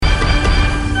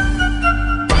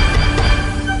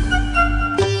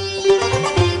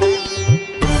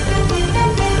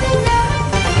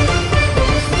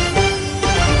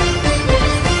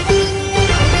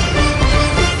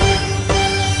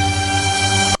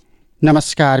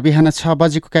नमस्कार। बिहान 6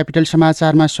 बजेको क्यापिटल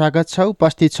समाचारमा स्वागत छ।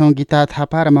 उपस्थित छौँ गीता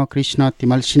थापा र म कृष्ण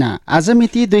तिमल सिन्हा। आज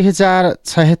मिति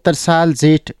 2076 साल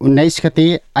जेठ 19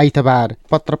 गते आइतबार।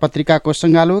 पत्र पत्रिकाको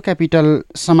सङ्गालो क्यापिटल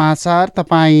समाचार।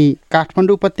 तपाईँ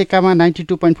काठमाडौँ उपत्यकामा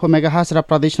 92.4 मेगाहर्ज र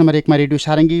प्रदेश नम्बर 1 मा रेडियो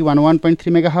सारङ्गी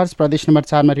 101.3 मेगाहर्ज, प्रदेश नम्बर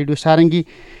 4 मा रेडियो सारङ्गी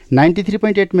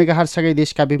 93.8 मेगाहर्ज सँगै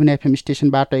देशका विभिन्न एफएम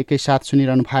स्टेसनबाट एकैसाथ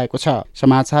सुनिरहनु भएको छ।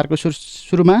 समाचारको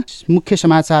सुरुमा मुख्य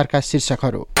समाचारका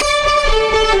शीर्षकहरू।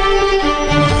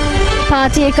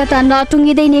 पार्टी एकता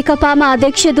नटुङ्गिँदै नेकपामा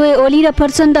अध्यक्षद्वय ओली र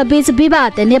प्रचण्ड बीच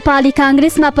विवाद। नेपाली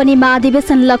काङ्ग्रेसमा पनि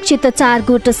महाधिवेशन लक्षित 4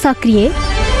 गुट सक्रिय।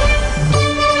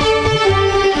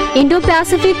 इन्डो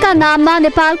पेसिफिकका नाममा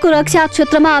नेपालको रक्षा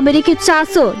क्षेत्रमा अमेरिकी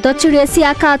चासो। दक्षिण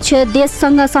एसियाका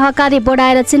देशसँग सहकारी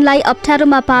बढाएर चीनलाई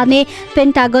अप्ठ्यारोमा पार्ने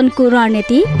पेन्टागनको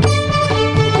रणनीति।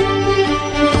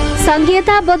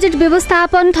 संघीयता बजेट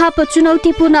व्यवस्थापन थप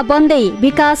चुनौतीपूर्ण बन्दै।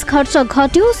 विकास खर्च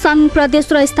घट्यो। संघ प्रदेश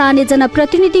र स्थानीय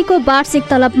जनप्रतिनिधिको वार्षिक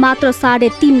तलब मात्र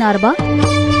 3.5 अर्ब।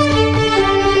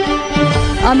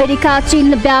 अमेरिका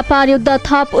चीन व्यापार युद्ध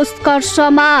थप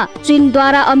उत्कर्षमा।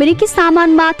 चीनद्वारा अमेरिकी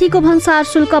सामानमाथिको भन्सार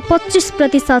शुल्क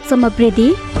 25% सम्म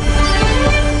वृद्धि।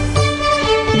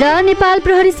 र नेपाल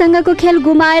प्रहरीसँगको खेल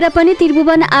गुमाएर पनि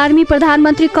त्रिभुवन आर्मी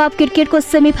प्रधानमन्त्री कप क्रिकेटको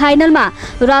सेमिफाइनलमा।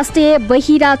 राष्ट्रिय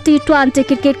बहिरा टी20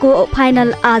 क्रिकेटको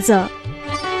फाइनल आज।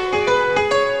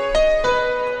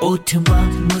 ओठमा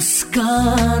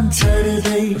मुस्कान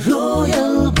छर्दै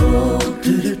रोयल भोग,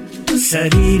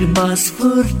 शरीरमा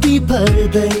स्फूर्ति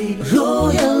भर्दै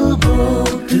रोयल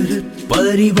भोग,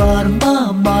 परिवारमा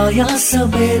माया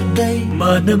समेट्दै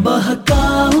मन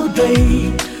महकाउँदै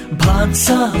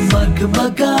भान्सा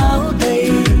मगमगाउँदै।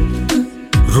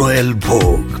 रोयल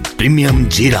भोग प्रिमियम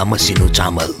जीरा मसिनो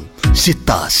चामल,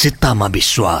 सित्ता सित्तामा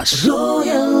विश्वास।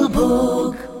 रोयल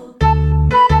भोग।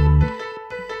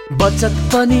 बचत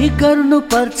पनि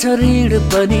गर्नुपर्छ, ऋण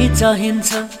पनि चाहिन्छ,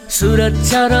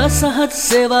 सुरक्षा र सहज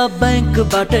सेवा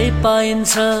बैंकबाटै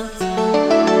पाइन्छ।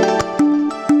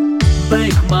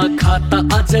 बैंकमा खाता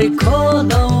अझै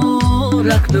खोलौँ,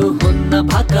 राख्नुहुन्न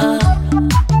भाका।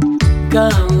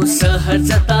 गाउँ सहर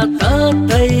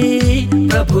जताततै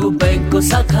प्रभु बैंकको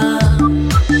शाखा।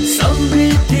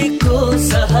 समृद्धिको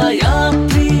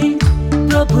सहयात्री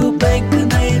प्रभु बैंक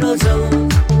नै रोजौँ।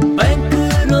 बैंक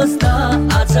रोज्दा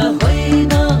आज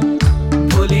होइन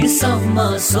भोलिसम्म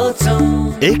सोचौँ।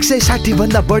 160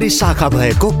 भन्दा बढी शाखा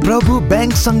भएको प्रभु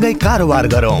बैंक सँगै कारोबार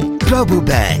गरौँ। प्रभु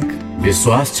बैंक,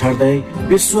 विश्वास छाड्दै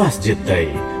विश्वास जित्दै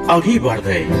अघि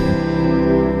बढ्दै।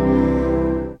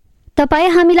 तपाईँ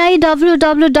हामीलाई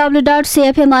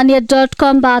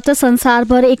www.cfmania.com बाट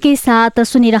संसारभर एकैसाथ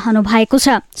सुनिरहनु भएको छ।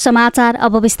 समाचार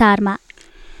अब विस्तारमा।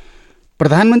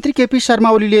 प्रधानमन्त्री केपी शर्मा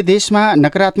ओलीले देशमा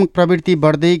नकारात्मक प्रवृत्ति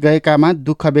बढ्दै गएकामा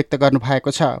दुःख व्यक्त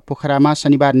गर्नुभएको छ। पोखरामा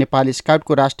शनिबार नेपाली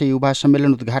स्काउटको राष्ट्रिय युवा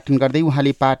सम्मेलन उद्घाटन गर्दै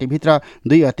उहाँले पार्टीभित्र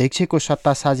 2 अध्यक्षको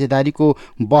सत्ता साझेदारीको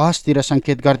बहसतिर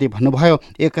सङ्केत गर्दै भन्नुभयो,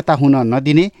 एकता हुन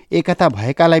नदिने, एकता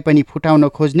भएकालाई पनि फुटाउन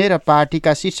खोज्ने र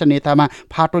पार्टीका शीर्ष नेतामा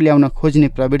फाटो ल्याउन खोज्ने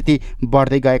प्रवृत्ति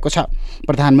बढ्दै गएको छ।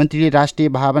 प्रधानमन्त्रीले राष्ट्रिय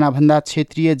भावनाभन्दा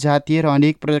क्षेत्रीय, जातीय र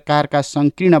अनेक प्रकारका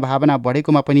सङ्कीर्ण भावना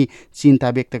बढेकोमा पनि चिन्ता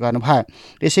व्यक्त गर्नुभयो।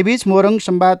 यसैबीच मोरङ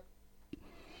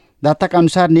संवाददाताका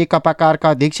अनुसार नेकपाका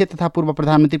अध्यक्ष तथा पूर्व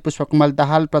प्रधानमन्त्री पुष्पकमल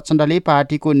दाहाल प्रचण्डले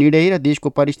पार्टीको निर्णय र देशको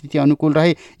परिस्थिति अनुकूल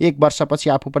रहे 1 वर्षपछि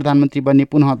आफू प्रधानमन्त्री बन्ने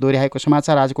पुनः दोहोर्याएको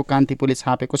समाचार आजको कान्तिपुरले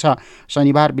छापेको छ।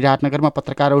 शनिबार विराटनगरमा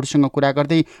पत्रकारहरूसँग कुरा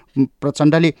गर्दै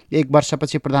प्रचण्डले 1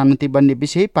 वर्षपछि प्रधानमन्त्री बन्ने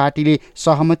विषय पार्टीले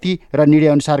सहमति र निर्णय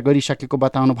अनुसार गरिसकेको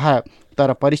बताउनु भयो।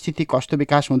 तर परिस्थिति कस्तो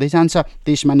विकास हुँदै जान्छ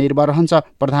त्यसमा निर्भर रहन्छ,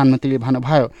 प्रधानमन्त्रीले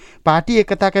भन्नुभयो। पार्टी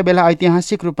एकताका बेला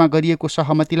ऐतिहासिक रूपमा गरिएको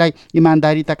सहमतिलाई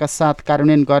इमान्दारिताका साथ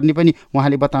कार्यान्वयन गर्ने पनि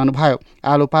उहाँले बताउनुभयो।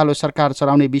 आलो पालो सरकार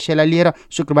चलाउने विषयलाई लिएर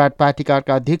शुक्रबार पार्टीका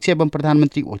अध्यक्ष एवं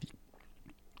प्रधानमन्त्री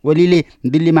ओलीले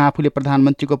दिल्लीमा आफूले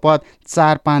प्रधानमन्त्रीको पद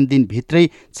 4-5 दिनभित्रै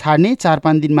छाड्ने,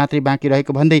 4-5 दिन मात्रै बाँकी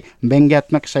रहेको भन्दै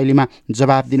व्यङ्ग्यात्मक शैलीमा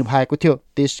जवाब दिनुभएको थियो।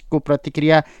 त्यसको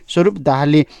प्रतिक्रिया स्वरूप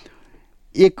दाहालले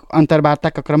एक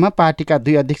अन्तर्वार्ताका क्रममा पार्टीका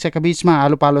 2 अध्यक्षका बीचमा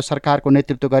आलो पालो सरकारको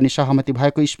नेतृत्व गर्ने सहमति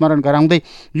भएको स्मरण गराउँदै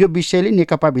यो विषयले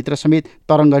नेकपाभित्र समेत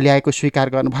तरङ्ग ल्याएको स्वीकार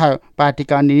गर्नुभयो।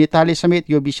 पार्टीका अन्य नेताले समेत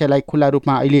यो विषयलाई खुला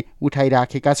रूपमा अहिले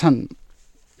उठाइराखेका छन्।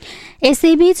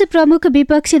 यसैबीच प्रमुख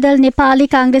विपक्षी दल नेपाली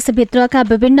काङ्ग्रेसभित्रका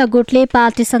विभिन्न गुटले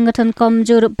पार्टी संगठन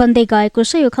कमजोर बन्दै गएको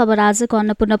छ। यो खबर आजको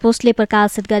अन्नपूर्ण पोस्टले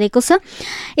प्रकाशित गरेको छ।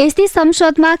 यस्तै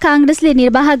संसदमा काङ्ग्रेसले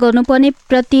निर्वाह गर्नुपर्ने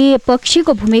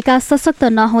प्रतिपक्षीको भूमिका सशक्त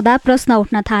नहुँदा प्रश्न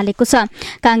उठ्न थालेको छ।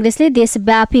 काङ्ग्रेसले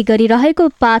देशव्यापी गरिरहेको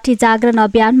पार्टी जागरण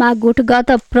अभियानमा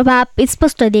गुटगत प्रभाव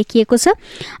स्पष्ट देखिएको छ।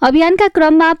 अभियानका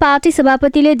क्रममा पार्टी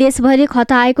सभापतिले देशभरि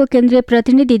खटाएको केन्द्रीय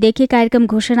प्रतिनिधिदेखि कार्यक्रम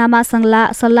घोषणामा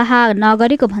सल्लाह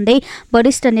नगरेको भन्दै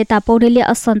वरिष्ठ नेता पौडेलले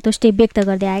असन्तुष्टि व्यक्त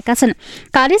गर्दै आएका छन्।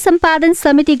 कार्य सम्पादन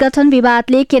समिति गठन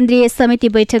विवादले केन्द्रीय समिति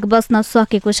बैठक बस्न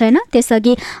सकेको छैन।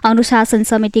 त्यसअघि अनुशासन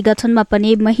समिति गठनमा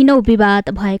पनि महिनौं विवाद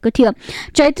भएको थियो।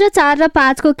 चैत्र 4 र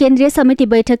 5 को केन्द्रीय समिति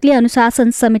बैठकले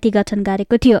अनुशासन समिति गठन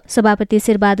गरेको थियो। सभापति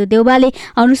शेरबहादुर देउवाले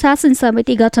अनुशासन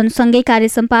समिति गठनसँगै कार्य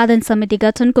सम्पादन समिति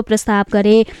गठनको प्रस्ताव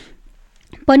गरे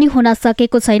पनि हुन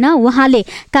सकेको छैन। उहाँले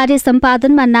कार्य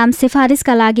सम्पादनमा नाम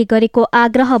सिफारिसका लागि गरेको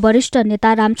आग्रह वरिष्ठ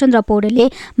नेता रामचन्द्र पौडेलले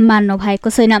मान्नु भएको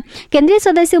छैन। केन्द्रीय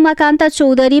सदस्य उमाकान्त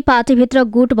चौधरी पार्टीभित्र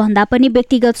गुट भन्दा पनि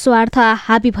व्यक्तिगत स्वार्थ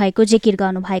हाबी भएको जिकिर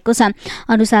गर्नु भएको छ।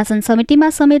 अनुशासन समितिमा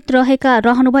समेत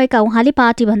रहनुभएका उहाँले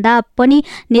पार्टीभन्दा पनि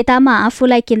नेतामा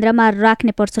आफूलाई केन्द्रमा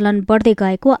राख्ने प्रचलन बढ्दै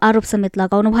गएको आरोप समेत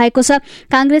लगाउनु भएको छ।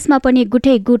 काङ्ग्रेसमा पनि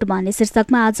गुटै गुट भन्ने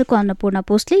शीर्षकमा आजको अन्नपूर्ण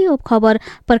पोस्टले यो खबर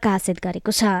प्रकाशित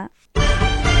गरेको छ।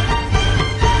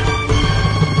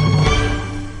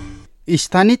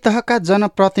 स्थानीय तहका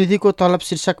जनप्रतिनिधिको तलब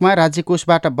शीर्षकमा राज्य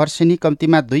कोषबाट वर्षेनी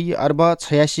कम्तीमा 2 अर्ब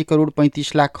 86 करोड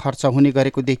 35 लाख खर्च हुने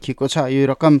गरेको देखिएको छ। यो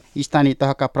रकम स्थानीय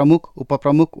तहका प्रमुख,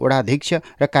 उपप्रमुख, वडाध्यक्ष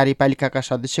र कार्यपालिकाका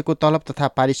सदस्यको तलब तथा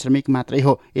पारिश्रमिक मात्रै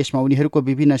हो। यसमा उनीहरूको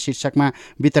विभिन्न शीर्षकमा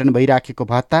वितरण भइराखेको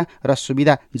भत्ता र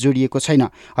सुविधा जोडिएको छैन।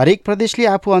 हरेक प्रदेशले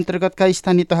आफू अन्तर्गतका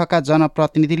स्थानीय तहका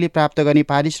जनप्रतिनिधिले प्राप्त गर्ने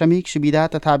पारिश्रमिक, सुविधा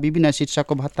तथा विभिन्न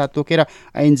शीर्षकको भत्ता तोकेर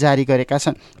ऐन जारी गरेका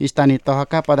छन्। स्थानीय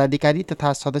तहका पदाधिकारी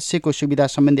तथा सदस्यको सुविधा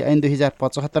सम्बन्धी ऐन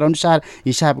 2075 अनुसार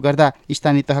हिसाब गर्दा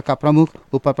स्थानीय तहका प्रमुख,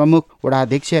 उपप्रमुख,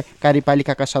 वडाध्यक्ष,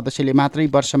 कार्यपालिकाका सदस्यले मात्रै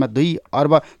वर्षमा 2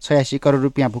 अर्ब 86 करोड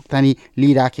रुपियाँ भुक्तानी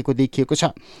लिइराखेको देखिएको छ।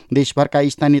 देशभरका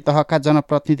स्थानीय तहका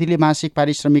जनप्रतिनिधिले मासिक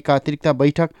पारिश्रमिकका अतिरिक्त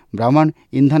बैठक, भ्रमण,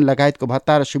 इन्धन लगायतको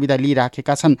भत्ता र सुविधा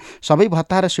लिइराखेका छन्। सबै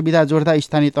भत्ता र सुविधा जोड्दा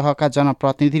स्थानीय तहका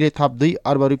जनप्रतिनिधिले थप 2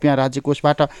 अर्ब रुपियाँ राज्य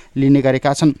कोषबाट लिने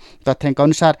गरेका छन्। तथ्याङ्क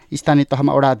अनुसार स्थानीय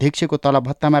तहमा वडाध्यक्षको तलब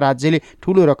भत्तामा राज्यले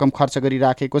ठूलो रकम खर्च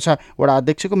गरिराखेको छ। वडा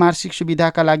अध्यक्षको मासिक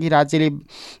सुविधाका लागि राज्यले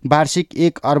वार्षिक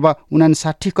 1 अर्ब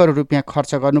 59 करोड रुपियाँ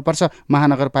खर्च गर्नुपर्छ।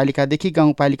 महानगरपालिकादेखि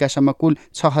गाउँपालिकासम्म कुल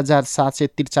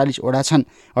 6743 वडा छन्।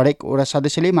 हरेक वडा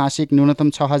सदस्यले मासिक न्यूनतम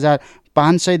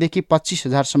 6500 देखि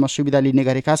 25000 सुविधा लिने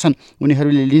गरेका छन्।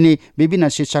 उनीहरूले लिने विभिन्न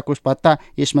शीर्षकको भत्ता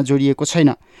यसमा जोडिएको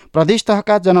छैन। प्रदेश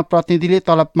तहका जनप्रतिनिधिले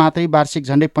तलब मात्रै वार्षिक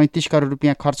झन्डै 35 करोड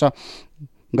रुपियाँ खर्च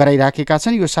गराइराखेका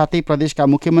छन्। यो साथै प्रदेशका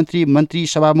मुख्यमन्त्री, मन्त्री,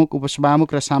 सभामुख,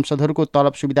 उपसभामुख र सांसदहरूको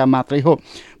तलब सुविधा मात्रै हो।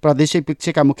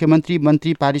 प्रदेशाध्यक्षका मुख्यमन्त्री,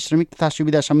 मन्त्री, पारिश्रमिक तथा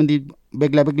सुविधा सम्बन्धी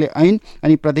बेग्ला बेग्लै ऐन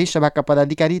अनि प्रदेश सभाका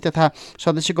पदाधिकारी तथा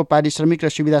सदस्यको पारिश्रमिक र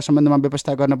सुविधा सम्बन्धमा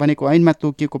व्यवस्था गर्न बनेको ऐनमा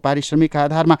तोकिएको पारिश्रमिकका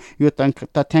आधारमा यो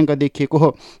तथ्याङ्क देखिएको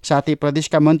हो। साथै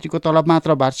प्रदेशका मन्त्रीको तलब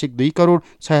मात्र वार्षिक 2 करोड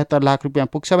 76 लाख रुपियाँ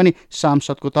पुग्छ भने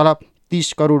सांसदको तलब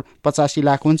 30 करोड 85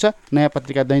 लाख हुन्छ। नयाँ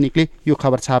पत्रिका दैनिकले यो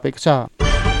खबर छापेको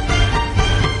छ।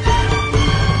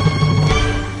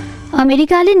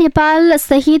 अमेरिकाले नेपाल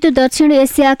सहित दक्षिण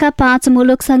एसियाका 5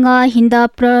 मुलुकसँग हिन्द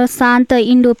प्रशान्त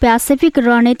इन्डो प्यासिफिक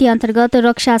रणनीति अन्तर्गत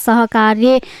रक्षा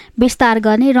सहकार्य विस्तार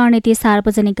गर्ने रणनीति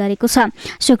सार्वजनिक गरेको छ।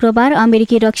 शुक्रबार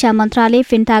अमेरिकी रक्षा मन्त्रालय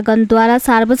पेन्टागनद्वारा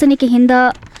सार्वजनिक हिन्द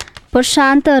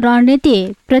प्रशान्त रणनीति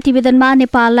प्रतिवेदनमा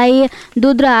नेपाललाई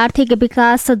दूध र आर्थिक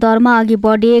विकास दरमा अघि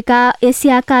बढेका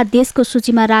एसियाका देशको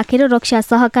सूचीमा राखेर रक्षा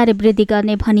सहकार्य वृद्धि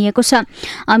गर्ने भनिएको छ।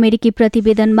 अमेरिकी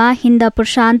प्रतिवेदनमा हिन्द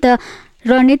प्रशान्त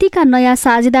रणनीतिका नयाँ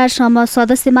साझेदार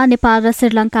सदस्यमा नेपाल र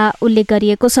श्रीलङ्का उल्लेख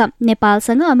गरिएको छ।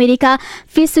 नेपालसँग अमेरिका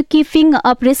फिस किपिङ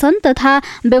अपरेसन तथा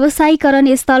व्यवसायीकरण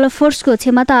स्थल फोर्सको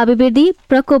क्षमता अभिवृद्धि,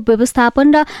 प्रकोप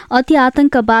व्यवस्थापन र अति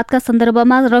आतंकवादका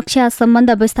सन्दर्भमा रक्षा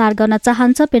सम्बन्ध विस्तार गर्न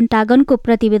चाहन्छ, पेन्टागनको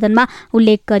प्रतिवेदनमा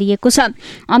उल्लेख गरिएको छ।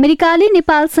 अमेरिकाले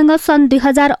नेपालसँग सन्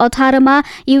 2018मा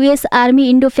युएस आर्मी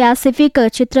इन्डो प्यासिफिक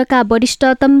क्षेत्रका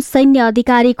वरिष्ठतम सैन्य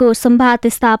अधिकारीको सम्वाद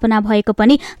स्थापना भएको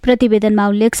पनि प्रतिवेदनमा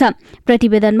उल्लेख छ।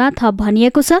 प्रतिवेदनमा थप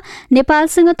भनिएको छ,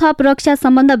 नेपालसँग थप रक्षा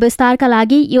सम्बन्ध विस्तारका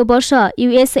लागि यो वर्ष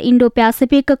युएस इन्डो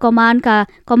प्यासिफिक कमान्डका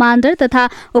कमान्डर तथा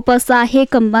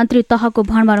उपसहायक मन्त्री तहको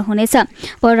भ्रमण हुनेछ।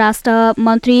 परराष्ट्र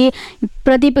मन्त्री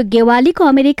प्रदीप गेवालीको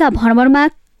अमेरिका भ्रमणमा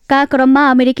क्रममा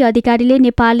अमेरिकी अधिकारीले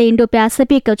नेपालले इन्डो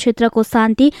प्यासिफिक क्षेत्रको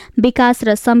शान्ति, विकास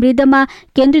र समृद्धिमा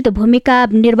केन्द्रित भूमिका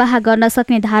निर्वाह गर्न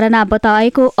सक्ने धारणा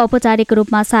बताएको औपचारिक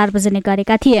रूपमा सार्वजनिक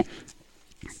गरेका थिए।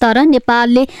 तर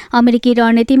नेपालले अमेरिकी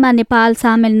रणनीतिमा नेपाल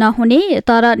सामेल नहुने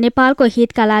तर नेपालको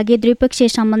हितका लागि द्विपक्षीय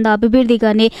सम्बन्ध अभिवृद्धि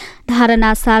गर्ने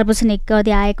धारणा सार्वजनिक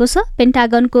गर्दै आएको छ।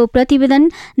 पेन्टागनको प्रतिवेदन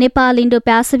नेपाल इन्डो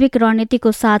प्यासिफिक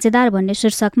रणनीतिको साझेदार भन्ने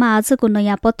शीर्षकमा आजको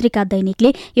नयाँ पत्रिका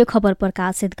दैनिकले यो खबर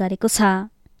प्रकाशित गरेको छ।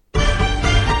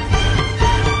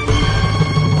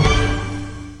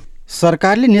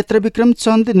 सरकारले नेत्रविक्रम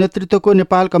चन्द नेतृत्वको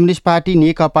नेपाल कम्युनिस्ट पार्टी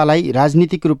नेकपालाई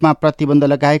राजनीतिक रूपमा प्रतिबन्ध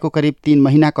लगाएको करिब 3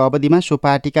 महिनाको अवधिमा सो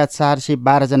पार्टीका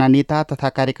 412 जना नेता तथा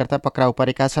कार्यकर्ता पक्राउ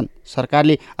परेका छन्।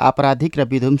 सरकारले आपराधिक र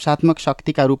विध्वंसात्मक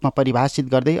शक्तिका रूपमा परिभाषित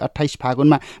गर्दै 28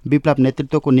 फागुनमा विप्लव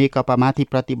नेतृत्वको नेकपामाथि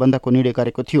प्रतिबन्धको निर्णय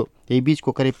गरेको थियो। यही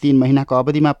बीचको करिब 3 महिनाको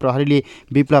अवधिमा प्रहरीले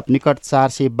विप्लव निकट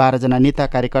 412 जना नेता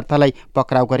कार्यकर्तालाई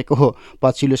पक्राउ गरेको हो।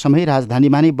 पछिल्लो समय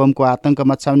राजधानीमा नै बमको आतंक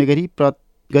मचाउने गरी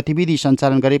गतिविधि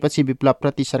सञ्चालन गरेपछि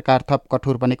विप्लवप्रति सरकार थप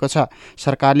कठोर बनेको छ।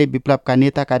 सरकारले विप्लवका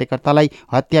नेता कार्यकर्तालाई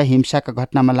हत्या हिंसाका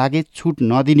घटनामा लागे छुट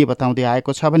नदिने बताउँदै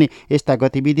आएको छ भने यस्ता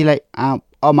गतिविधिलाई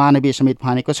अमानवीय समेत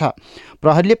मानेको छ।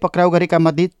 प्रहरीले पक्राउ गरेका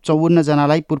मध्ये 54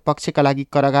 जनालाई पूर्वपक्षका लागि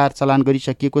कारागार चलान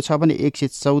गरिसकिएको छ भने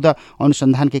 114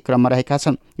 अनुसन्धानकै क्रममा रहेका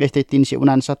छन्। यस्तै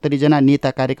 369 जना नेता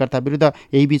कार्यकर्ता विरुद्ध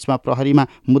यही बीचमा प्रहरीमा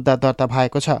मुद्दा दर्ता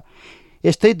भएको छ।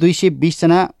 यस्तै 220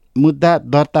 जना मुद्दा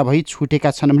दर्ता भई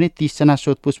छुटेका छन् भने 30 जना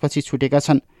सोधपुछपछि छुटेका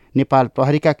छन्। नेपाल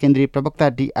प्रहरीका केन्द्रीय प्रवक्ता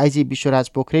DIG विश्वराज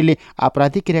पोखरेलले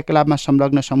आपराधिक क्रियाकलापमा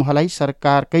संलग्न समूहलाई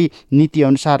सरकारकै नीति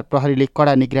अनुसार प्रहरीले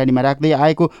कडा निगरानीमा राख्दै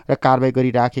आएको र कारबाही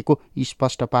गरिराखेको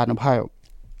स्पष्ट पार्नुभयो।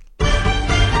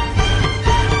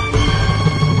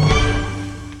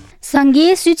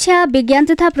 संघीय शिक्षा विज्ञान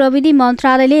तथा प्रविधि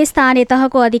मन्त्रालयले स्थानीय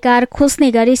तहको अधिकार खोज्ने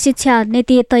गरी शिक्षा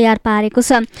नीति तयार पारेको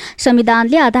छ।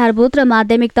 संविधानले आधारभूत र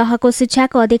माध्यमिक तहको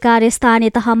शिक्षाको अधिकार स्थानीय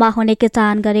तहमा हुने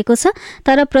केचान गरेको छ।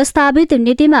 तर प्रस्तावित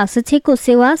नीतिमा शिक्षकको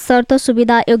सेवा, शर्त,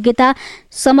 सुविधा, योग्यता,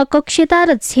 समकक्षता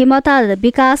र क्षमता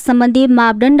विकास सम्बन्धी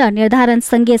मापदण्ड निर्धारण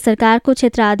संघीय सरकारको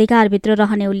क्षेत्राधिकारभित्र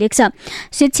रहने उल्लेख छ।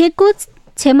 शिक्षकको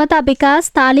क्षमता विकास,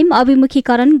 तालिम,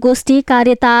 अभिमुखीकरण, गोष्ठी,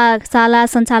 कार्यशाला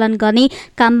सञ्चालन गर्ने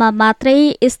काममा मात्रै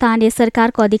स्थानीय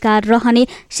सरकारको अधिकार रहने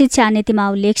शिक्षा नीतिमा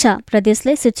उल्लेख छ।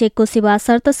 प्रदेशले शिक्षकको सेवा,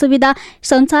 शर्त, सुविधा,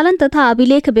 सञ्चालन तथा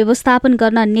अभिलेख व्यवस्थापन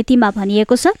गर्न नीतिमा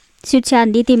भनिएको छ। शिक्षा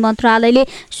नीति मन्त्रालयले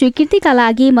स्वीकृतिका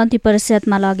लागि मन्त्री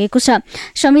परिषदमा लगेको छ।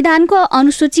 संविधानको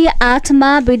अनुसूची 8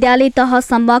 मा विद्यालय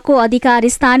तहसम्मको अधिकार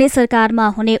स्थानीय सरकारमा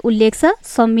हुने उल्लेख छ।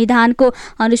 संविधानको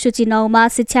अनुसूची 9 मा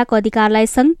शिक्षाको अधिकारलाई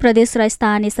संघ, प्रदेश र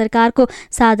स्थानीय सरकारको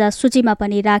साझा सूचीमा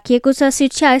पनि राखिएको छ।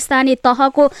 शिक्षा स्थानीय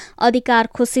तहको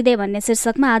अधिकार खोसिँदै भन्ने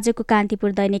शीर्षकमा आजको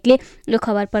कान्तिपुर दैनिकले यो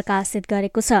खबर प्रकाशित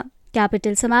गरेको छ।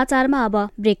 क्यापिटल समाचारमा अब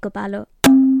ब्रेकको पालो।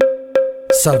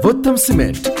 सर्वोत्तम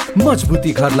सिमेन्ट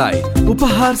मजबुती घरलाई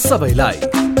उपहार सबैलाई।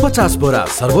 50 बोरा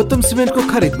सर्वोत्तम सिमेन्टको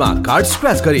खरिदमा कार्ड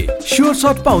स्क्रैच गरी स्योर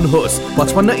सर्ट पाउनुहोस्।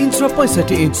 55 इन्च र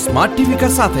 65 इन्च स्मार्ट टिभी का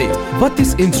साथै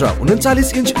 32 इन्च र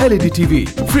 39 inch LED TV,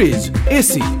 fridge,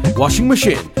 AC, washing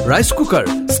machine, rice cooker,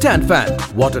 stand fan,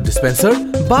 water dispenser,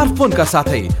 बार फोन का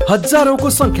साथै हजारौंको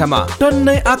संख्यामा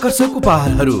टन्नै आकर्षक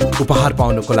उपहारहरू। उपहार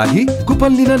पाउनको लागि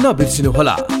कुपन लिन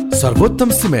नबिर्सिनुहोला। सर्वोत्तम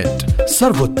सिमेन्ट,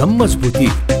 सर्वोत्तम मजबुती।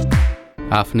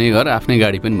 आफ्नै घर आफ्नै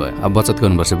गाडी पनि भयो। अब बचत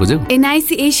गर्नुपर्छ, बुझ्यौ?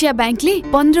 NIC एसिया ब्याङ्कले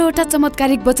 15 वटा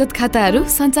चमत्कारिक बचत खाताहरू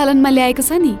सञ्चालनमा ल्याएको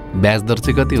छ नि। ब्याज दर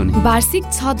चाहिँ कति हुने? वार्षिक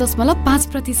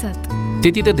 6.5%।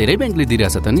 त्यति त धेरै ब्याङ्कले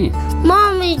दिइरहेछ त नि।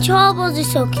 मम्मी 6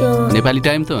 बजिसक्यो। नेपाली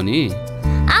टाइम त हो नि।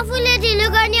 आफूले ढिलो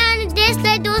गर्ने अनि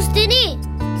देशलाई दोष दिने।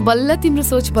 बल्ल तिम्रो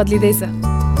सोच बदलिँदैछ।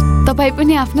 तपाईँ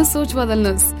पनि आफ्नो सोच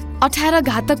बदल्नुहोस्। 18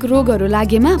 घातक रोगहरू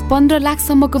लागेमा 15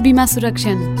 लाखसम्मको बिमा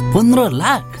सुरक्षण। 15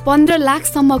 लाख? 15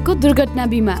 लाखसम्मको दुर्घटना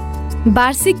बिमा।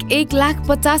 वार्षिक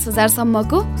 1,50,000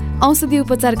 सम्मको औषधि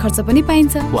उपचार खर्च पनि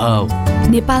पाइन्छ। वाउ!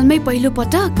 नेपालमै पहिलो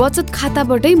पटक बचत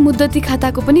खाताबाटै मुद्दती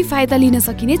खाताको पनि फाइदा लिन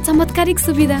सकिने चमत्कारिक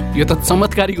सुविधा। यो त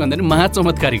चमत्कारिक भन्दा नि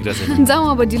महाचमत्कारिक रहेछ। जाउँ,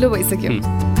 अब ढिलो भइसक्यो।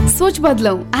 सोच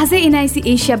बदलौं। आजै NIC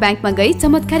एसिया ब्याङ्कमा गई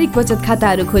चमत्कारिक बचत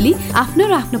खाताहरू खोली आफ्नो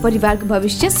र आफ्नो परिवारको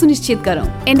भविष्य सुनिश्चित गरौँ।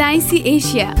 NIC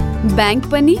एसिया, ब्याङ्क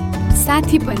पनि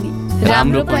साथी पनि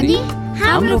राम्रो पनि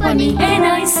हाम्रो पनि।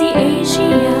 NIC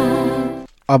Asia.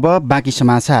 अब बाँकी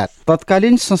समाचार।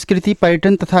 तत्कालीन संस्कृति,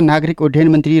 पर्यटन तथा नागरिक उड्डयन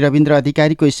मन्त्री रविन्द्र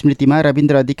अधिकारीको स्मृतिमा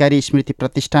रविन्द्र अधिकारी स्मृति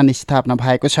प्रतिष्ठान स्थापना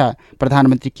भएको छ।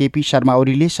 प्रधानमन्त्री KP शर्मा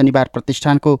ओलीले शनिबार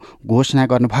प्रतिष्ठानको घोषणा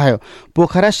गर्नुभयो।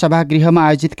 पोखरा सभागृहमा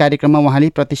आयोजित कार्यक्रममा उहाँले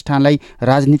प्रतिष्ठानलाई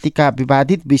राजनीतिका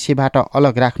विवादित विषयबाट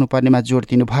अलग राख्नुपर्नेमा जोड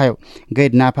दिनुभयो।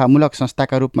 गैर नाफामूलक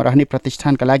संस्थाका रूपमा रहने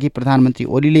प्रतिष्ठानका लागि प्रधानमन्त्री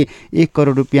ओलीले 1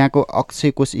 करोड रुपियाँको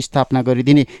अक्षय कोष स्थापना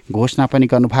गरिदिने घोषणा पनि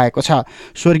गर्नुभएको छ।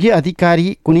 स्वर्गीय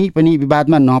अधिकारी कुनै पनि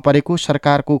विवादमा नपरेको,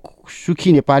 सरकारको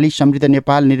सुखी नेपाली समृद्ध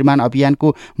नेपाल निर्माण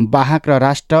अभियानको वाहक र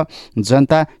राष्ट्र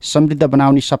जनता समृद्ध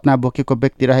बनाउने सपना बोकेको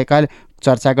व्यक्ति रहेकाले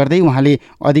चर्चा गर्दै उहाँले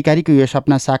अधिकारीको यो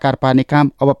सपना साकार पार्ने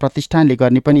काम अब प्रतिष्ठानले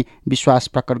गर्ने पनि विश्वास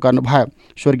प्रकट गर्नुभयो।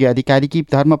 स्वर्गीय अधिकारीकी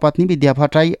धर्मपत्नी विद्या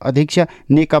भट्टराई, अध्यक्ष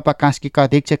नेकपा कास्कीका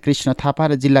अध्यक्ष कृष्ण थापा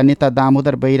र जिल्ला नेता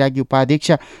दामोदर बैरागी,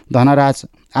 उपाध्यक्ष धनराज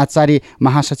आचार्य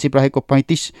महासचिव रहेको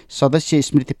 35 सदस्यीय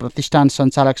स्मृति प्रतिष्ठान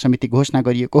सञ्चालक समिति घोषणा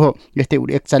गरिएको हो। यस्तै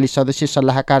 41 सदस्यीय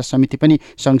सल्लाहकार समिति पनि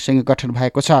सँगसँगै गठन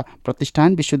भएको छ।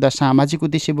 प्रतिष्ठान विशुद्ध सामाजिक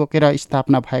उद्देश्य बोकेर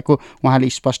स्थापना भएको उहाँले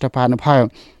स्पष्ट पार्नुभयो।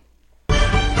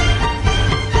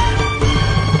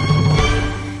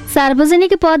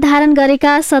 सार्वजनिक पद धारण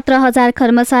गरेका 17,000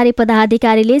 कर्मचारी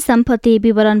पदाधिकारीले सम्पत्ति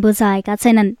विवरण बुझाएका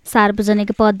छैनन्।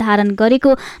 सार्वजनिक पद धारण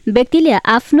गरेको व्यक्तिले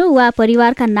आफ्नो वा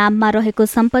परिवारका नाममा रहेको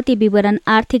सम्पत्ति विवरण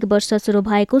आर्थिक वर्ष सुरु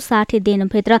भएको 60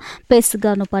 दिनभित्र पेश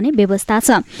गर्नुपर्ने व्यवस्था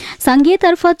छ।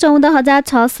 संघीयतर्फ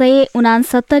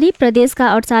 14,669,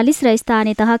 प्रदेशका 48 र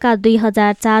स्थानीय तहका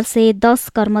 2,410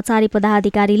 कर्मचारी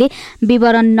पदाधिकारीले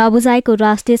विवरण नबुझाएको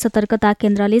राष्ट्रिय सतर्कता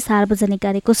केन्द्रले सार्वजनिक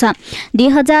गरेको छ।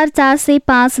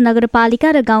 2,405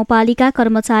 नगरपालिका र गाउँपालिका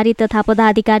कर्मचारी तथा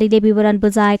पदाधिकारीले विवरण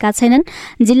बुझाएका छैनन्।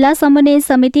 जिल्ला समन्वय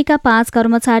समितिका 5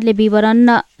 कर्मचारीले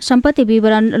सम्पत्ति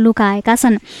विवरण लुकाएका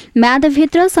छन्।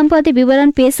 म्यादभित्र सम्पत्ति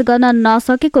विवरण पेश गर्न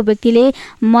नसकेको व्यक्तिले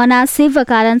मनासिब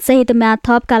कारणसहित म्याद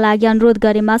थपका लागि अनुरोध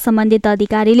गरेमा सम्बन्धित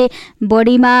अधिकारीले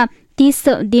बढीमा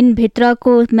 30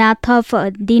 दिनभित्रको म्याद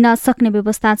थप दिन सक्ने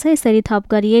व्यवस्था छ। यसरी थप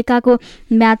गरिएकाको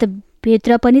म्याद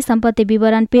भित्र पनि सम्पत्ति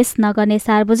विवरण पेश नगर्ने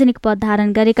सार्वजनिक पद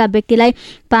धारण गरेका व्यक्तिलाई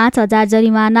 5,000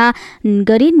 जरिमाना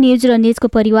गरी निज र निजको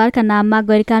परिवारका नाममा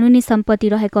गैरकानूनी सम्पत्ति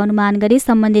रहेको अनुमान गरी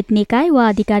सम्बन्धित निकाय वा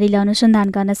अधिकारीले अनुसन्धान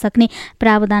गर्न सक्ने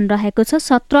प्रावधान रहेको छ।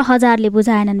 17,000ले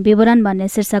बुझाएनन् विवरण भन्ने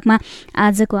शीर्षकमा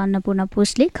आजको अन्नपूर्ण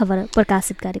पोस्टले खबर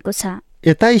प्रकाशित गरेको छ।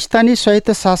 यता स्थानीय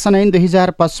स्वायत्त शासन ऐन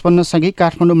 2055 सँगै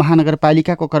काठमाडौँ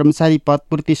महानगरपालिकाको कर्मचारी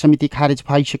पदपूर्ति समिति खारेज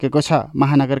भइसकेको छ।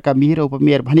 महानगरका मेयर र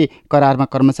उपमेयर भने करारमा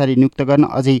कर्मचारी नियुक्त गर्न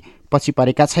अझै पछि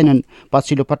परेका छैनन्।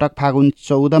 पछिल्लो पटक फागुन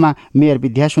 14 मेयर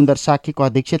विद्यासुन्दर साक्यको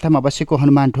अध्यक्षतामा बसेको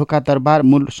हनुमान ढोका दरबार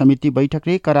मूल समिति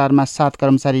बैठकले करारमा 7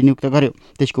 कर्मचारी नियुक्त गर्यो।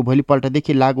 त्यसको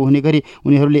भोलिपल्टदेखि लागू हुने गरी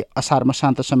उनीहरूले असार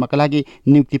मसान्तसम्मका लागि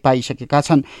नियुक्ति पाइसकेका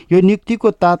छन्। यो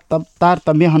नियुक्तिको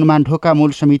तारतम्य हनुमान ढोका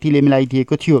मूल समितिले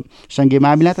मिलाइदिएको थियो। संघीय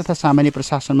मामिला तथा सामान्य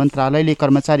प्रशासन मन्त्रालयले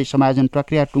कर्मचारी समायोजन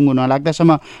प्रक्रिया टुङ्गो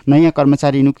नलाग्दासम्म नयाँ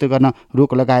कर्मचारी नियुक्त गर्न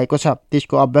रोक लगाएको छ।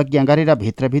 त्यसको अवज्ञा गरेर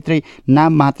भित्रभित्रै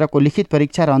नाम मात्रको लिखित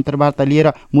परीक्षा र अन्तर्वार्ता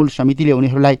लिएर मूल समितिले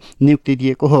उनीहरूलाई नियुक्ति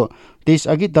दिएको हो।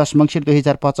 त्यसअघि 10 मङ्सिर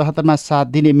 2075 7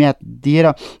 दिने म्याद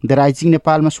दिएर द राइजिङ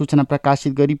नेपालमा सूचना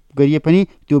प्रकाशित गरिए पनि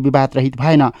त्यो विवाद रहित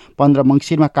भएन। 15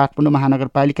 मङ्सिरमा काठमाडौँ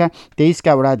महानगरपालिका 23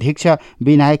 का वडा अध्यक्ष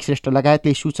विनायक श्रेष्ठ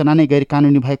लगायतले सूचना नै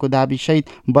गैरकानुनी भएको दाबीसहित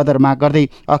बदरमा गर्दै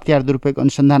अख्तियार दुरुपयोग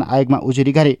अनुसन्धान आयोगमा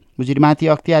उजुरी गरे। उजुरीमाथि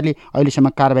अख्तियारले अहिलेसम्म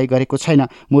कारबाही गरेको छैन।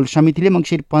 मूल समितिले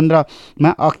मङ्सिर 15 मा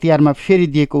अख्तियारमा फेरि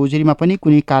दिएको उजुरीमा पनि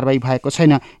कुनै कारबाही भएको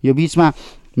छैन। यो बीचमा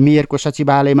मेयरको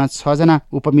सचिवालयमा 6 जना,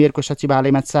 उपमेयरको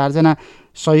सचिवालयमा 4 जना,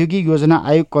 सहयोगी योजना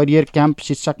आयोग करियर क्याम्प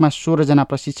शीर्षकमा 16 जना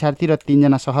प्रशिक्षार्थी र 3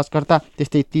 जना सहजकर्ता,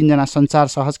 त्यस्तै 3 जना सञ्चार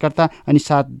सहजकर्ता अनि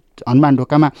 7 हनुमान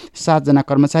ढोकामा 7 जना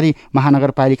कर्मचारी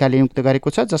महानगरपालिकाले नियुक्त गरेको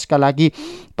छ, जसका लागि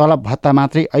तलब भत्ता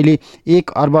मात्रै अहिले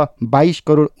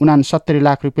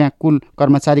 1,22,69,60,00,000 रुपियाँ कुल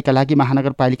कर्मचारीका लागि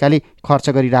महानगरपालिकाले खर्च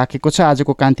गरिराखेको छ।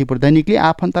 आजको कान्तिपुर दैनिकले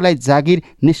आफन्तलाई जागिर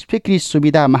निष्फिक्री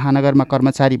सुविधा महानगरमा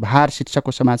कर्मचारी भार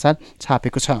शीर्षकको समाचार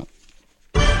छापेको छ।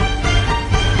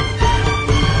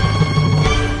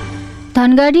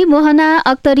 धनगढी मोहना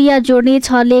अक्तरिया जोड्ने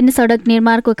 6 लेन सडक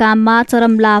निर्माणको काममा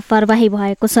चरम लापरवाही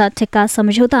भएको छ। ठेक्का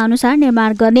सम्झौता अनुसार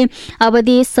निर्माण गर्ने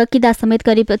अवधि सकिँदा समेत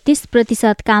करिब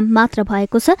 30% काम मात्र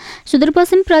भएको छ।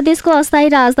 सुदूरपश्चिम प्रदेशको अस्थायी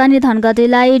राजधानी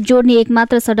धनगढीलाई जोड्ने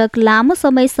एकमात्र सडक लामो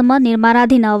समयसम्म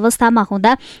निर्माणाधीन अवस्थामा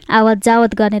हुँदा आवत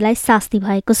जावत गर्नेलाई शास्ति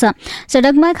भएको छ।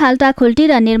 सडकमा खाल्टा खुल्टी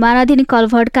र निर्माणाधीन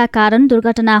कलभर्टका कारण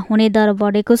दुर्घटना हुने दर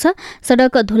बढेको छ।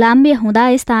 सडक धुलाम्बे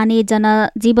हुँदा स्थानीय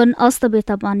जनजीवन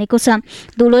अस्तव्यस्त बनेको छ।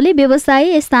 धुलोले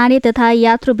व्यवसायी, स्थानीय तथा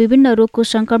यात्रु विभिन्न रोगको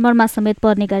संक्रमणमा समेत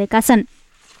पर्ने गरेका छन्।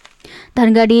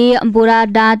 धनगढी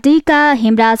बोराडाँडीका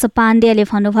हेमराज पाण्डेले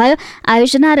भन्नुभयो,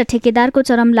 आयोजना र ठेकेदारको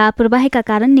चरम लापरवाहीका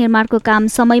कारण निर्माणको काम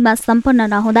समयमा सम्पन्न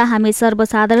नहुँदा हामी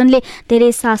सर्वसाधारणले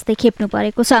धेरै शास्ति खेप्नु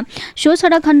परेको छ। सो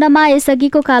सडक खण्डमा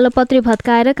यसअघिको कालोपत्री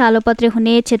भत्काएर कालोपत्री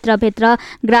हुने क्षेत्रभित्र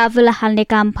ग्राभल हाल्ने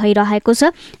काम भइरहेको छ।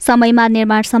 समयमा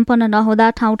निर्माण सम्पन्न नहुँदा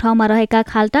ठाउँ ठाउँमा रहेका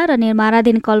खाल्टा र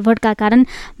निर्माणाधीन कलभर्टका कारण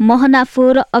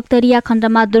मोहनापुर अक्तरिया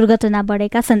खण्डमा दुर्घटना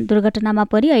बढेका छन्। दुर्घटनामा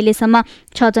परि अहिलेसम्म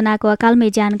 6 जनाको अकालमै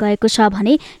ज्यान गएको छ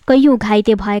भने कैयौं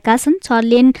घाइते भएका छन्। 6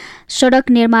 लेन सडक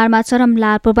निर्माणमा चरम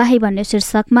लापरवाही भन्ने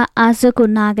शीर्षकमा आजको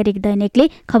नागरिक दैनिकले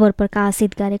खबर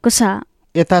प्रकाशित गरेको छ।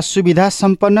 यता सुविधा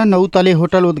सम्पन्न 9 तले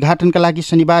होटल उद्घाटनका लागि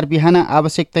शनिबार बिहान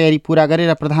आवश्यक तयारी पूरा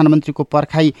गरेर प्रधानमन्त्रीको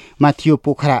पर्खाइमा थियो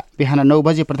पोखरा। बिहान 9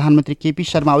 बजे प्रधानमन्त्री केपी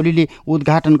शर्मा ओलीले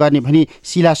उद्घाटन गर्ने भनी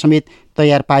शिला समेत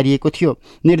तयार पारिएको थियो।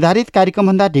 निर्धारित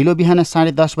कार्यक्रमभन्दा ढिलो बिहान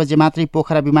 10:30 बजे मात्रै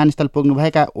पोखरा विमानस्थल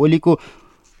पुग्नुभएका ओलीको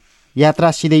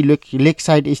यात्रा सिधै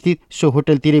लेकसाइड स्थित सो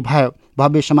होटलतिरै भयो।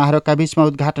 भव्य समारोहका बीचमा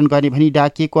उद्घाटन गर्ने भनी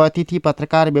डाकिएको अतिथि,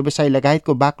 पत्रकार, व्यवसायी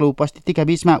लगायतको बाक्लो उपस्थितिका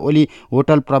बीचमा ओली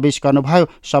होटल प्रवेश गर्नुभयो।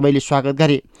 सबैले स्वागत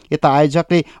गरे। यता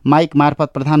आयोजकले माइक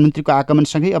मार्फत प्रधानमन्त्रीको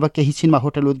आगमनसँगै अब केही छिनमा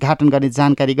होटल उद्घाटन गर्ने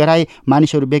जानकारी गराए।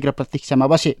 मानिसहरू बेग्र प्रतीक्षामा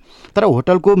बसे। तर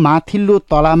होटलको माथिल्लो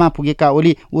तलामा पुगेका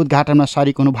ओली उद्घाटनमा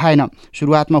सरिक हुनु भएन।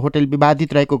 सुरुवातमा होटल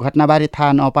विवादित रहेको घटनाबारे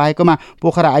थाहा नपाएकोमा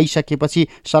पोखरा आइसकेपछि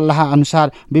सल्लाह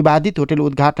अनुसार विवादित होटल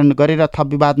उद्घाटन गरेर थप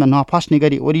विवादमा नफस्ने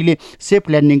गरी ओलीले सेफ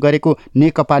ल्यान्डिङ गरेको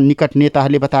नेकपा निकट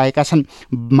नेताहरूले बताएका छन्।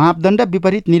 मापदण्ड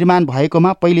विपरीत निर्माण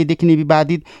भएकोमा पहिलेदेखि नै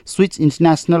विवादित स्विच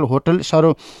इन्टरनेसनल होटल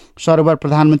सरोवर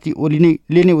प्रधानमन्त्री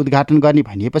ओलीले नै उद्घाटन गर्ने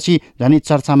भनिएपछि झनै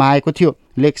चर्चामा आएको थियो।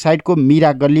 लेकसाइडको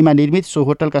मीरा गल्लीमा निर्मित सो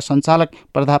होटलका सञ्चालक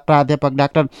प्राध्यापक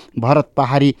डाक्टर भरत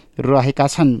पहाडी रहेका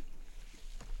छन्।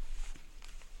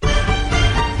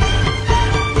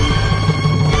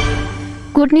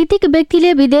 कूटनीतिक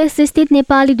व्यक्तिले विदेश स्थित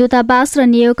नेपाली दूतावास र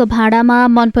नियोग भाडामा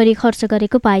मनपरी खर्च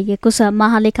गरेको पाइएको छ।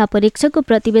 महालेखा परीक्षकको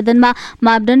प्रतिवेदनमा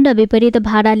मापदण्ड विपरीत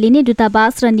भाडा लिने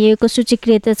दूतावास र नियोगको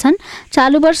सूचीकृत छन्।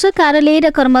 चालु वर्ष कार्यालय र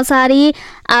कर्मचारी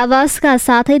आवासका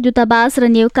साथै दूतावास र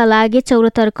नियोगका लागि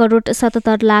 74 करोड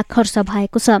 77 लाख खर्च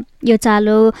भएको छ। यो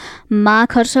चालुमा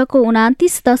खर्चको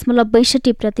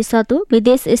 29.62% हो।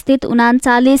 विदेश स्थित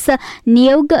 39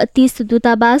 नियोग, 30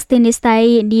 दूतावास, 3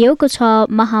 स्थायी नियोग, 6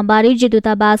 महावाणिज्य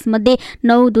दूतावास मध्ये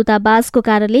 9 दूतावासको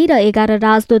कार्यालय र 11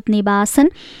 राजदूत निवास छन्।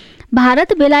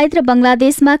 भारत, बेलायत र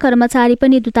बङ्गलादेशमा कर्मचारी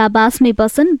पनि दूतावासमै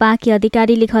बस्छन्। बाँकी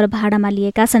अधिकारीले घर भाडामा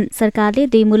लिएका छन्। सरकारले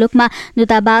दुई मुलुकमा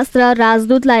दूतावास र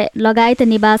राजदूतलाई लगायत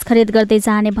निवास खरिद गर्दै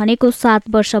जाने भनेको 7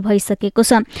 वर्ष भइसकेको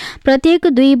छ।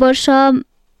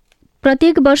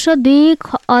 प्रत्येक वर्ष 2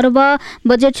 अर्ब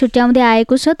बजेट छुट्याउँदै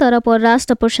आएको छ। तर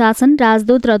परराष्ट्र प्रशासन,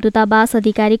 राजदूत र दूतावास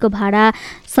अधिकारीको भाडा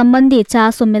सम्बन्धी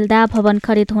चासो मिल्दा भवन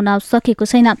खरिद हुन सकेको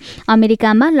छैन।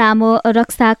 अमेरिकामा लामो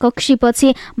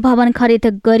रक्षाकक्षीपछि भवन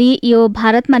खरिद गरी यो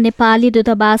भारतमा नेपाली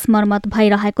दूतावास मर्मत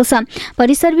भइरहेको छ।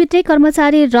 परिसरभित्रै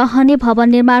कर्मचारी रहने भवन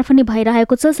निर्माण पनि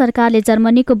भइरहेको छ। सरकारले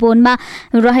जर्मनीको बोनमा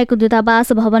रहेको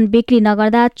दूतावास भवन बिक्री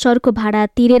नगर्दा चर्को भाडा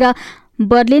तिरेर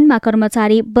बर्लिनमा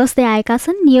कर्मचारी बस्दै आएका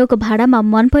छन्। नियोग भाडामा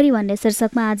मनपरी भन्ने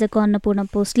शीर्षकमा आजको अन्नपूर्ण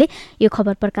पोस्टले यो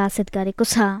खबर प्रकाशित गरेको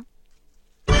छ।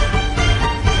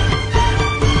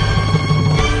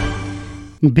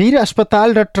 वीर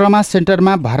अस्पताल र ट्रमा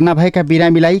सेन्टरमा भर्ना भएका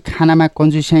बिरामीलाई खानामा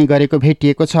कन्जुस्याइ गरेको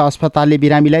भेटिएको छ। अस्पतालले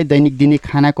बिरामीलाई दैनिक दिने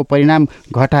खानाको परिणाम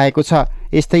घटाएको छ।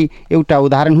 यस्तै एउटा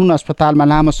उदाहरण हुन् अस्पतालमा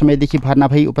लामो समयदेखि भर्ना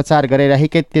भई उपचार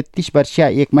गरिरहेकी 33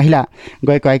 वर्षीय एक महिला।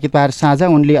 गएको आइतबार साँझ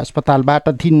उनले अस्पतालबाट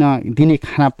दिने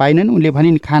खाना पाइनन्। उनले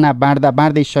भनिन्, खाना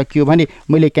बाँड्दै सकियो भने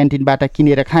मैले क्यान्टिनबाट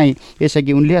किनेर खाएँ।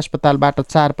 यसअघि उनले अस्पतालबाट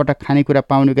 4 पटक खानेकुरा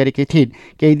पाउने गरेकी थिइन्।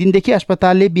 केही दिनदेखि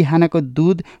अस्पतालले बिहानको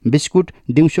दुध, बिस्कुट,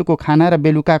 दिउँसोको खाना र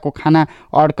बेलुकाको खाना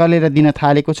अड्कलेर दिन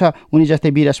थालेको छ। उनी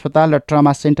जस्तै वीर अस्पताल र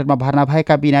ट्रमा सेन्टरमा भर्ना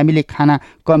भएका बिरामीले खाना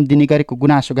कम दिने गरेको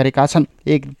गुनासो गरेका छन्।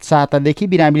 एक सातादेखि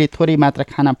बिरामीले थोरै मात्र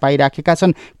खाना पाइराखेका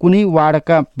छन्। कुनै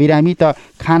वार्डका बिरामी त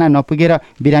खाना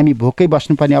नपुगेर बिरामी भोकै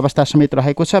बस्नुपर्ने अवस्था समेत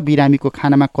रहेको छ। बिरामीको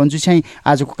खानामा कन्जुस्याइ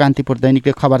आजको कान्तिपुर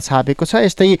दैनिकले खबर छापेको छ।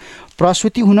 यस्तै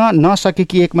प्रसुति हुन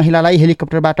नसकेकी एक महिलालाई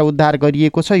हेलिकप्टरबाट उद्धार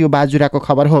गरिएको छ। यो बाजुराको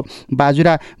खबर हो।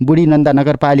 बाजुरा बुढीनन्दा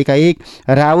नगरपालिका 1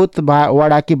 राउत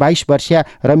वडाकी 22 वर्षीय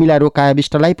रमिला रोकाया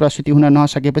विष्टलाई प्रसुति हुन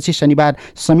नसकेपछि शनिबार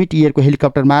समिट एयरको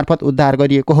हेलिकप्टर मार्फत उद्धार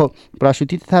गरिएको हो।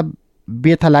 प्रसुति तथा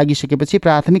व्यथा लागिसकेपछि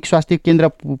प्राथमिक स्वास्थ्य केन्द्र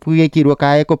पुगेकी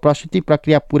रोकाएको प्रसुति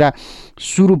प्रक्रिया पुरा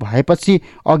सुरु भएपछि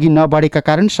अघि नबढेका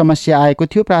कारण समस्या आएको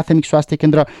थियो। प्राथमिक स्वास्थ्य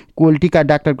केन्द्र कोल्टीका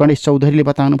डाक्टर गणेश चौधरीले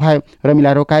बताउनुभयो।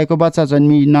 रमिला रोकाएको बच्चा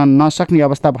जन्मिन नसक्ने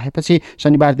अवस्था भएपछि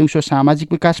शनिबार दिउँसो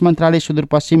सामाजिक विकास मन्त्रालय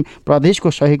सुदूरपश्चिम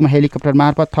प्रदेशको सहयोगमा हेलिकप्टर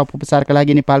मार्फत थप उपचारका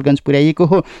लागि नेपालगञ्ज पुर्याइएको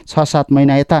हो। 6-7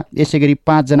 महिना यता यसै गरी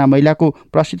 5 जना महिलाको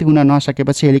प्रसुति हुन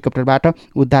नसकेपछि हेलिकप्टरबाट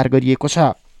उद्धार गरिएको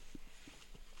छ।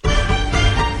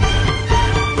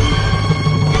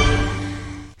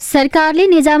 सरकारले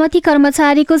निजामती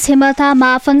कर्मचारीको क्षमता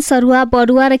मापन, सरुवा,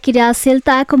 बढुवा र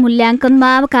क्रियाशीलताको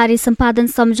मूल्याङ्कनमा कार्य सम्पादन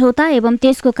सम्झौता एवं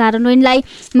त्यसको कार्यान्वयनलाई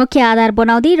मुख्य आधार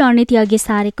बनाउँदै रणनीति अघि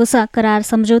सारेको छ। करार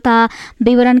सम्झौता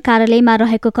विवरण कार्यालयमा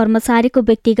रहेको कर्मचारीको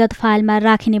व्यक्तिगत फाइलमा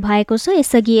राखिने भएको छ।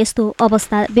 यसअघि यस्तो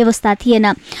व्यवस्था थिएन।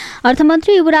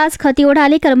 अर्थमन्त्री युवराज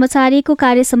खतिवड़ाले कर्मचारीको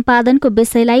कार्य सम्पादनको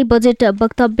विषयलाई बजेट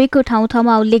वक्तव्यको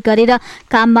ठाउँमा उल्लेख गरेर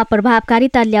काममा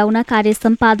प्रभावकारिता ल्याउन कार्य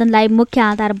सम्पादनलाई मुख्य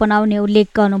आधार बनाउने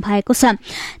उल्लेख गर्नु भएको छ।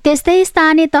 त्यस्तै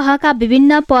स्थानीय तहका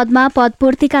विभिन्न पदमा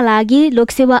पदपूर्तिका लागि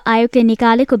लोकसेवा आयोगले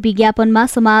निकालेको विज्ञापनमा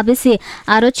समावेशी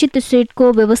आरक्षित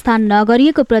सिटको व्यवस्था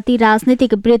नगरिएको प्रति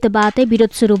राजनीतिक वृत्तबाटै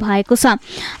विरोध सुरु भएको छ।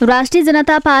 राष्ट्रिय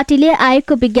जनता पार्टीले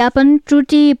आयोगको विज्ञापन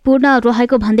त्रुटिपूर्ण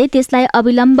रहेको भन्दै त्यसलाई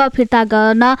अविलम्ब फिर्ता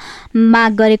गर्न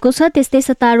माग गरेको छ। त्यस्तै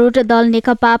सत्तारूढ दल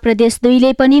नेकपा प्रदेश 2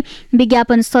 ले पनि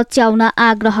विज्ञापन सच्याउन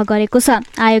आग्रह गरेको छ।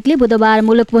 आयोगले बुधबार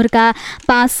मुलुकभरका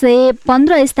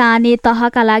 515 स्थानीय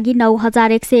तहका लागि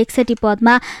 9161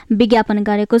 पदमा विज्ञापन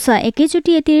गरेको छ।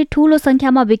 एकैचोटि यति ठूलो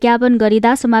संख्यामा विज्ञापन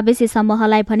गरिँदा समावेशी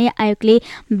समूहलाई भने आयोगले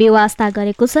व्यवस्था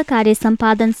गरेको छ। कार्य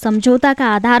सम्पादन सम्झौताका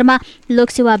आधारमा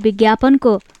लोकसेवा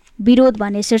विज्ञापनको विरोध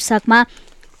भन्ने शीर्षकमा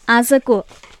आजको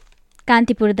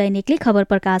कान्तिपुर दैनिकले खबर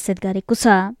प्रकाशित गरेको छ।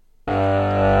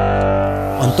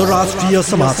 अन्तर्राष्ट्रिय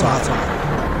समाचार।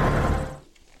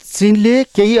 चीनले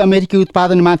केही अमेरिकी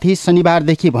उत्पादनमाथि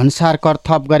शनिबारदेखि भन्सार कर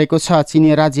थप गरेको छ।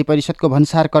 चीनी राज्य परिषदको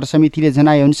भन्सार कर समितिले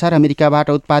जनाएअनुसार अमेरिकाबाट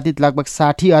उत्पादित लगभग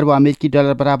 60 अर्ब अमेरिकी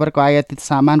डलर बराबरको आयातित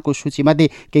सामानको सूचीमध्ये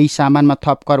केही सामानमा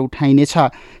थप कर उठाइनेछ।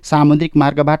 सामुद्रिक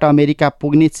मार्गबाट अमेरिका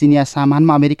पुग्ने चिनिया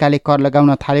सामानमा अमेरिकाले कर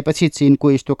लगाउन थालेपछि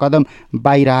चीनको यस्तो कदम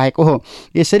बाहिर आएको हो।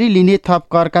 यसरी लिने थप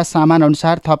करका सामान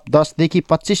अनुसार थप 10 देखि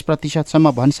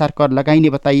 25% भन्सार कर लगाइने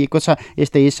बताइएको छ।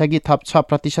 यस्तै यसअघि थप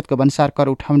 6% भन्सार कर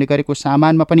उठाउने गरेको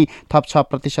सामानमा पनि थप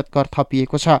 6% कर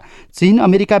थपिएको छ। चीन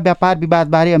अमेरिका व्यापार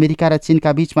विवादबारे अमेरिका र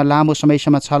चीनका बीचमा लामो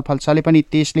समयसम्म छलफल चले पनि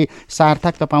त्यसले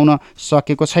सार्थकता पाउन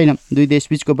सकेको छैन। दुई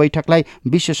देशबीचको बैठकलाई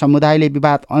विश्व समुदायले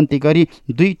विवाद अन्त्य गरी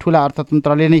दुई ठूला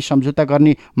अर्थतन्त्रले नै सम्झौता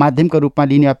गर्ने माध्यमको रूपमा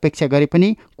लिने अपेक्षा गरे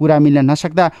पनि कुरा मिल्न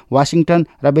नसक्दा वाशिङटन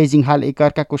र बेजिङ हाल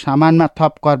एकअर्काको सामानमा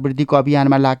थप कर वृद्धिको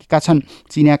अभियानमा लागेका छन्।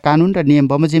 चीनिया कानुन र नियम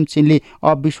बमोजिम चीनले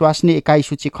अविश्वसनीय एकाइ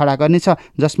सूची खडा गर्नेछ,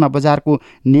 जसमा बजारको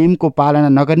नियमको पालना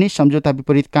नगर्ने, सम्झौता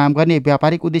विपरीत काम गर्ने,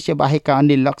 व्यापारिक उद्देश्य बाहेकका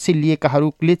अन्य लक्ष्य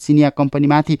लिएकाहरूले चिनिया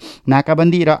कम्पनीमाथि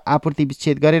नाकाबन्दी र आपूर्ति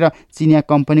विच्छेद गरेर चिनिया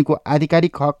कम्पनीको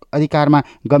आधिकारिक हक अधिकारमा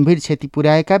गम्भीर क्षति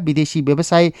पुर्याएका विदेशी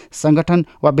व्यवसाय संगठन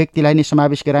वा व्यक्तिलाई नै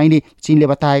समावेश गराइने चीनले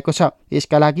बताएको छ।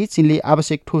 यसका लागि चीनले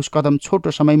आवश्यक ठोस कदम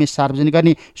छोटो समयमै सार्वजनिक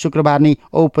गर्ने शुक्रबार नै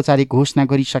औपचारिक घोषणा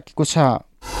गरिसकेको छ।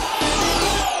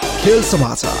 खेल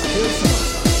समाचार।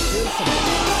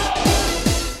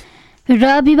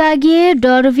 र विभागीय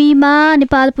डर्बीमा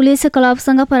नेपाल पुलिस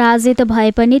क्लबसँग पराजित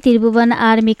भए पनि त्रिभुवन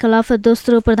आर्मी क्लब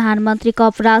दोस्रो प्रधानमन्त्री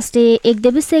कप राष्ट्रिय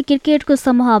एकदिवसीय क्रिकेटको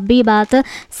समूह बीबाट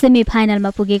सेमिफाइनलमा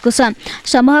पुगेको छ।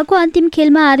 समूहको अन्तिम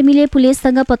खेलमा आर्मीले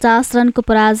पुलिससँग 50 रनको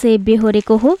पराजय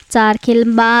बेहोरेको हो। 4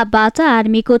 खेलबाट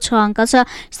आर्मीको 6 अङ्क छ।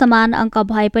 समान अङ्क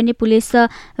भए पनि पुलिस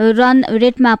रन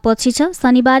रेटमा पछि छ।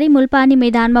 शनिबार मुलपानी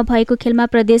मैदानमा भएको खेलमा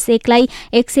प्रदेश 1 लाई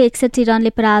 161 रनले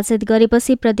पराजित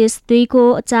गरेपछि प्रदेश 2 को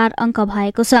 4 अङ्क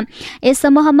भएको छ। यस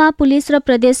समूहमा पुलिस र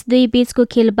प्रदेश 2 बीचको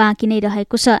खेल बाँकी नै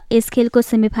रहेको छ। यस खेलको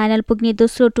सेमिफाइनल पुग्ने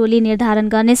दोस्रो टोली निर्धारण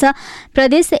गर्नेछ।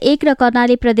 प्रदेश 1 र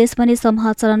कर्णाली प्रदेश पनि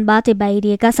समूह चरणबाटै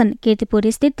बाहिरिएका छन्। कीर्तिपुर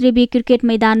स्थित त्रिवी क्रिकेट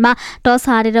मैदानमा टस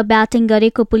हारेर ब्याटिङ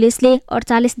गरेको पुलिसले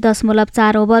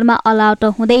 48.4 ओभरमा अल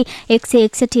आउट हुँदै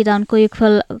 161 रनको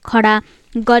योगफल खडा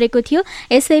गरेको थियो।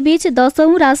 यसैबीच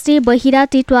 10औं राष्ट्रिय बहिरा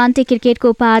टी20 क्रिकेटको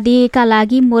उपाधिका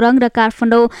लागि मोरङ र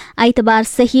काठमाडौँ आइतबार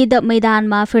शहीद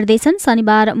मैदानमा फिर्दैछन्।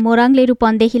 शनिबार मोरङले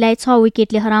रूपन्देहीलाई 6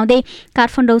 विकेटले हराउँदै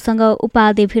काठमाडौँसँग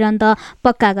उपाधि भिडन्त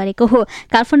पक्का गरेको हो।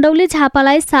 काठमाडौँले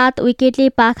झापालाई 7 विकेटले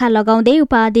पाखा लगाउँदै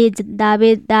उपाधि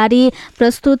दावेदारी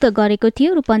प्रस्तुत गरेको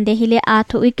थियो। रूपन्देहीले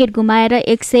 8 विकेट गुमाएर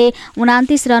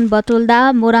 129 रन बटुल्दा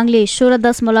मोरङले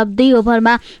 16.2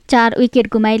 ओभरमा 4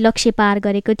 विकेट गुमाई लक्ष्य पार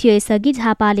गरेको थियो। यसअघि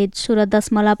झापाले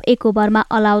 16.1 ओभरमा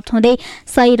अल आउट हुँदै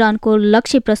 100 रनको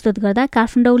लक्ष्य प्रस्तुत गर्दा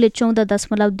काठमाडौँले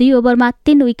 14.2 ओभरमा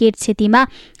 3 विकेट क्षतिमा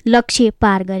लक्ष्य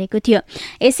पार गरेको थियो।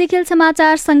 यसै खेल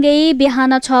समाचारसँगै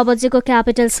बिहान 6 बजेको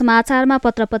क्यापिटल समाचारमा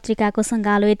पत्र पत्रिकाको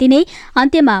सङ्गालो यति नै।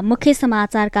 अन्त्यमा मुख्य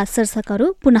समाचारका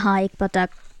शीर्षकहरू पुनः एकपटक।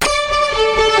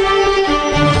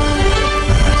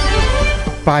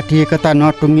 पार्टी एकता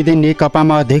नटुङ्गिँदै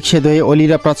नेकपामा अध्यक्षद्वय ओली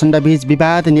र प्रचण्डबीच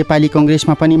विवाद। नेपाली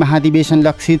कङ्ग्रेसमा पनि महाधिवेशन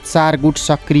लक्षित 4 गुट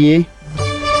सक्रिय।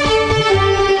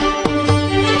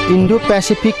 इन्डो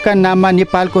पेसिफिकका नाममा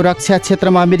नेपालको रक्षा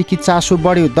क्षेत्रमा अमेरिकी चासो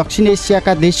बढ्यो। दक्षिण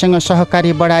एसियाका देशसँग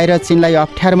सहकार्य बढाएर चीनलाई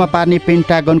अप्ठ्यारोमा पार्ने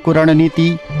पेन्टागनको रणनीति।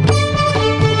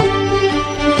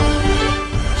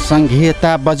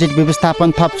 सङ्घीयता बजेट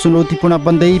व्यवस्थापन थप चुनौतीपूर्ण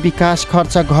बन्दै विकास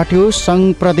खर्च घट्यो।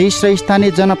 सङ्घ प्रदेश र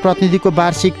स्थानीय जनप्रतिनिधिको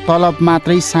वार्षिक तलब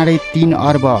मात्रै 3.5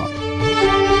 अर्ब।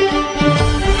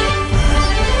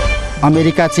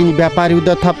 अमेरिका चीन व्यापार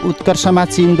युद्ध थप उत्कर्षमा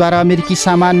चीनद्वारा अमेरिकी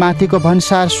सामानमाथिको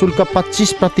भन्सार शुल्क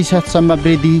 25%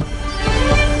 वृद्धि।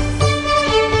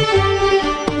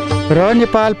 र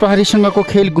नेपाल प्रहरीसँगको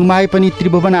खेल गुमाए पनि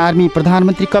त्रिभुवन आर्मी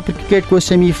प्रधानमन्त्री कप क्रिकेटको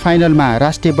सेमी फाइनलमा।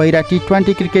 राष्ट्रिय बहिरा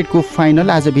टी20 क्रिकेटको फाइनल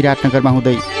आज विराटनगरमा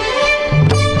हुँदै।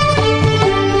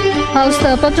 हवस्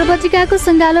त, पत्रपत्रिकाको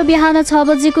सङ्गालो बिहान 6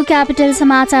 बजेको क्यापिटल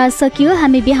समाचार सकियो।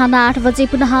 हामी बिहान 8 बजे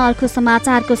पुनः अर्को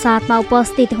समाचारको साथमा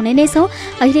उपस्थित हुने नै छौँ।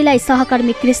 अहिलेलाई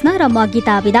सहकर्मी कृष्ण र म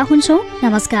गीता बिदा हुन्छौँ।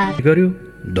 नमस्कार।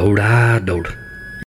 दौडा दौड